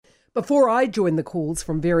Before I joined the calls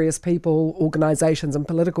from various people, organisations and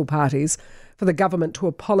political parties for the government to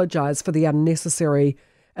apologise for the unnecessary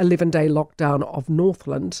 11-day lockdown of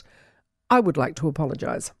Northland, I would like to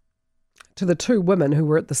apologise to the two women who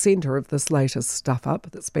were at the centre of this latest stuff-up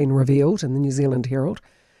that's been revealed in the New Zealand Herald.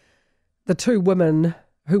 The two women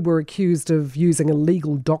who were accused of using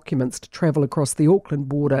illegal documents to travel across the Auckland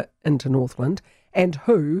border into Northland and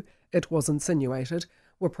who, it was insinuated,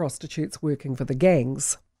 were prostitutes working for the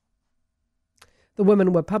gangs. The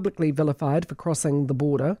women were publicly vilified for crossing the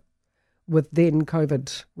border, with then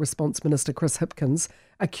COVID Response Minister Chris Hipkins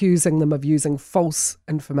accusing them of using false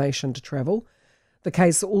information to travel. The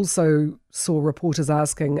case also saw reporters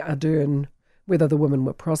asking Ardern whether the women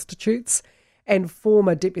were prostitutes, and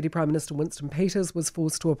former Deputy Prime Minister Winston Peters was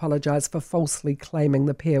forced to apologise for falsely claiming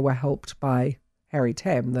the pair were helped by Harry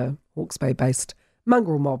Tam, the Hawke's Bay-based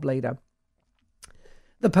mongrel mob leader.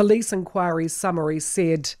 The police inquiry summary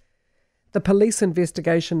said the police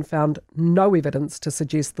investigation found no evidence to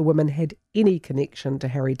suggest the women had any connection to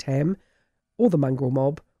Harry Tam or the mongrel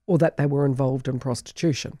mob, or that they were involved in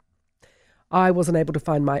prostitution. I wasn't able to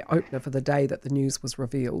find my opener for the day that the news was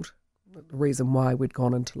revealed, the reason why we'd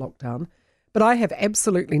gone into lockdown, but I have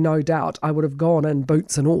absolutely no doubt I would have gone in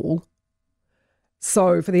boots and all.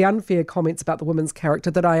 So for the unfair comments about the women's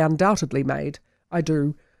character that I undoubtedly made, I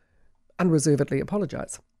do unreservedly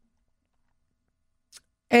apologise.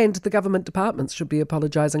 And the government departments should be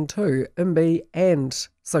apologising too, MB and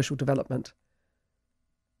Social Development,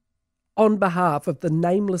 on behalf of the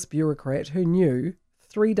nameless bureaucrat who knew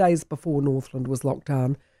 3 days before Northland was locked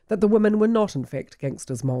down that the women were not in fact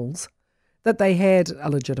gangsters' moles, that they had a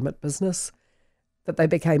legitimate business, that they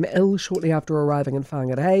became ill shortly after arriving in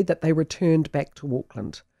Whangarei, that they returned back to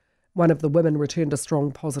Auckland. One of the women returned a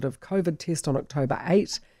strong positive COVID test on October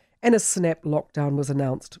 8, and a snap lockdown was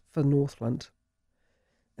announced for Northland.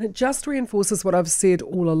 And it just reinforces what I've said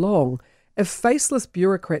all along. If faceless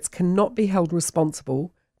bureaucrats cannot be held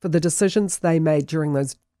responsible for the decisions they made during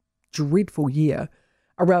those dreadful year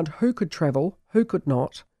around who could travel, who could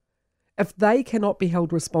not, if they cannot be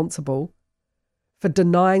held responsible for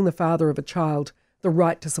denying the father of a child the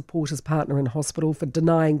right to support his partner in hospital, for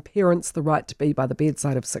denying parents the right to be by the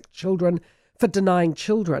bedside of sick children, for denying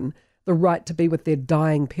children the right to be with their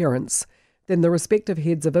dying parents, then the respective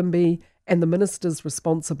heads of IMBI and the ministers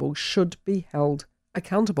responsible should be held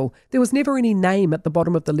accountable. There was never any name at the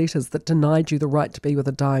bottom of the letters that denied you the right to be with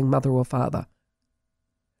a dying mother or father.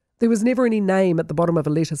 There was never any name at the bottom of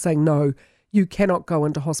a letter saying, no, you cannot go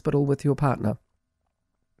into hospital with your partner.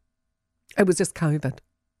 It was just COVID. It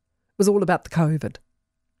was all about the COVID.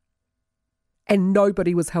 And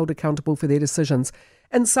nobody was held accountable for their decisions.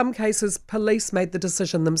 In some cases, police made the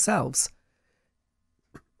decision themselves.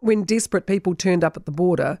 When desperate people turned up at the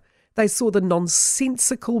border, they saw the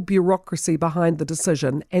nonsensical bureaucracy behind the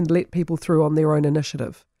decision and let people through on their own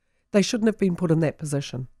initiative. They shouldn't have been put in that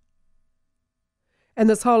position. And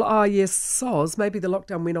this whole, soz, maybe the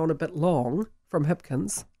lockdown went on a bit long from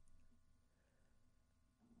Hipkins,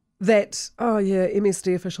 that,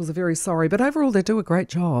 MSD officials are very sorry, but overall they do a great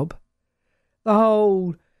job. The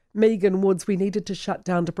whole Megan Woods, we needed to shut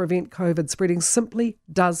down to prevent COVID spreading, simply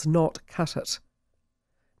does not cut it.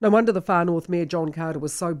 No wonder the Far North Mayor John Carter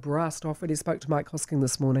was so brassed off when he spoke to Mike Hosking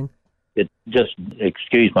this morning. It just,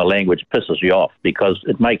 excuse my language, pisses you off because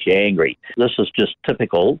it makes you angry. This is just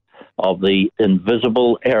typical of the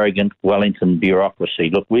invisible, arrogant Wellington bureaucracy.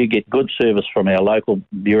 Look, we get good service from our local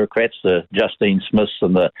bureaucrats, the Justine Smiths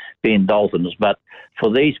and the Ben Daltons, but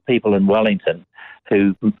for these people in Wellington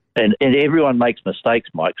who, and everyone makes mistakes,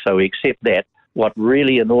 Mike, so we accept that. What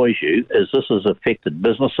really annoys you is this has affected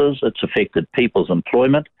businesses, it's affected people's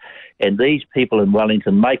employment, and these people in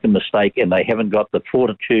Wellington make a mistake and they haven't got the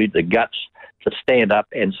fortitude, the guts to stand up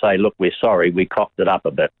and say, look, we're sorry, we cocked it up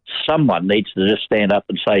a bit. Someone needs to just stand up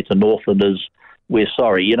and say to Northlanders, we're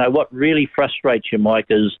sorry. You know, what really frustrates you, Mike,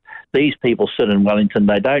 is these people sit in Wellington,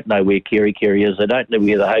 they don't know where Kerikeri is, they don't know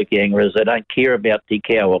where the Hokianga is, they don't care about Te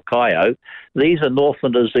Kao or Kaio. These are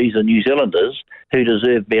Northlanders, these are New Zealanders who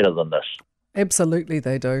deserve better than this. Absolutely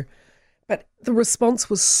they do. But the response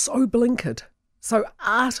was so blinkered, so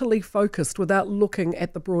utterly focused without looking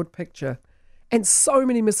at the broad picture. And so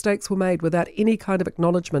many mistakes were made without any kind of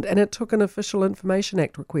acknowledgement. And it took an Official Information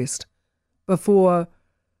Act request before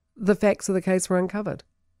the facts of the case were uncovered.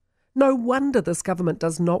 No wonder this government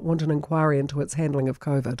does not want an inquiry into its handling of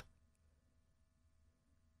COVID.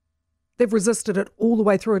 They've resisted it all the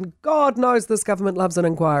way through, and God knows this government loves an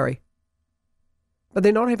inquiry. But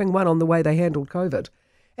they're not having one on the way they handled COVID.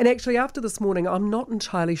 And actually, after this morning, I'm not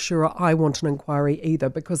entirely sure I want an inquiry either,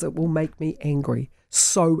 because it will make me angry,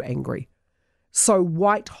 so angry. so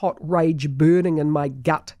white-hot rage burning in my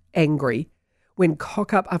gut angry when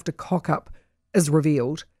cock-up after cock-up is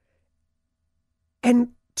revealed. And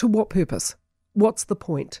to what purpose? What's the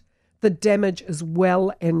point? The damage is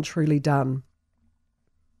well and truly done.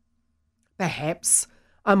 Perhaps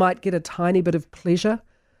I might get a tiny bit of pleasure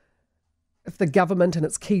if the government and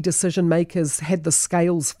its key decision makers had the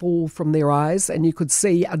scales fall from their eyes and you could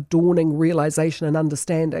see a dawning realisation and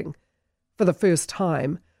understanding for the first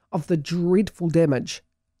time of the dreadful damage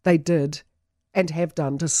they did and have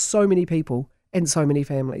done to so many people and so many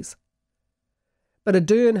families. But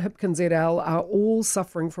Ardern, Hipkins et al. Are all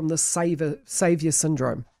suffering from the saviour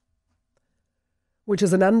syndrome, which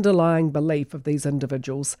is an underlying belief of these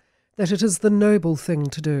individuals that it is the noble thing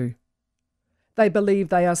to do. They believe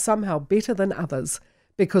they are somehow better than others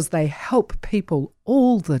because they help people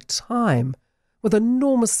all the time with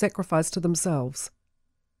enormous sacrifice to themselves.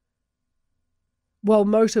 While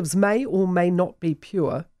motives may or may not be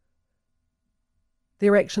pure,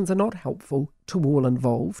 their actions are not helpful to all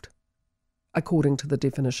involved, according to the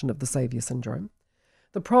definition of the saviour syndrome.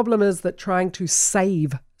 The problem is that trying to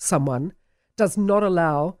save someone does not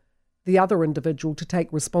allow the other individual to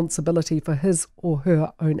take responsibility for his or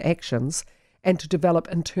her own actions and to develop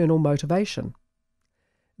internal motivation.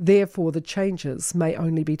 Therefore, the changes may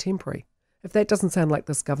only be temporary. If that doesn't sound like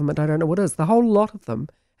this government, I don't know what is. The whole lot of them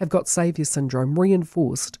have got saviour syndrome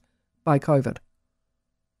reinforced by COVID.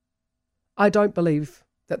 I don't believe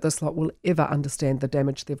that this lot will ever understand the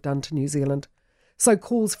damage they've done to New Zealand. So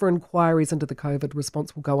calls for inquiries into the COVID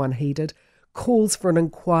response will go unheeded. Calls for an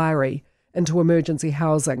inquiry into emergency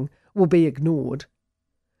housing will be ignored.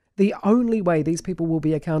 The only way these people will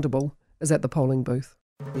be accountable is at the polling booth.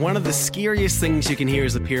 One of the scariest things you can hear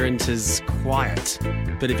as a parent is quiet.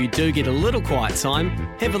 But if you do get a little quiet time,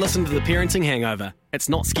 have a listen to The Parenting Hangover. It's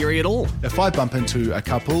not scary at all. If I bump into a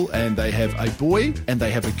couple and they have a boy and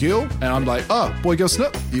they have a girl, and I'm like, oh, boy, girl,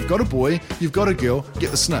 snip. You've got a boy, you've got a girl,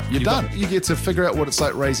 get the snip. You're done. You get to figure out what it's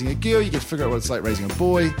like raising a girl, you get to figure out what it's like raising a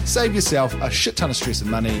boy, save yourself a shit ton of stress and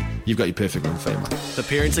money. You've got your perfect little family. The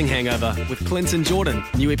Parenting Hangover with Clint and Jordan.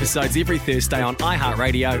 New episodes every Thursday on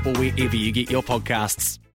iHeartRadio or wherever you get your podcasts.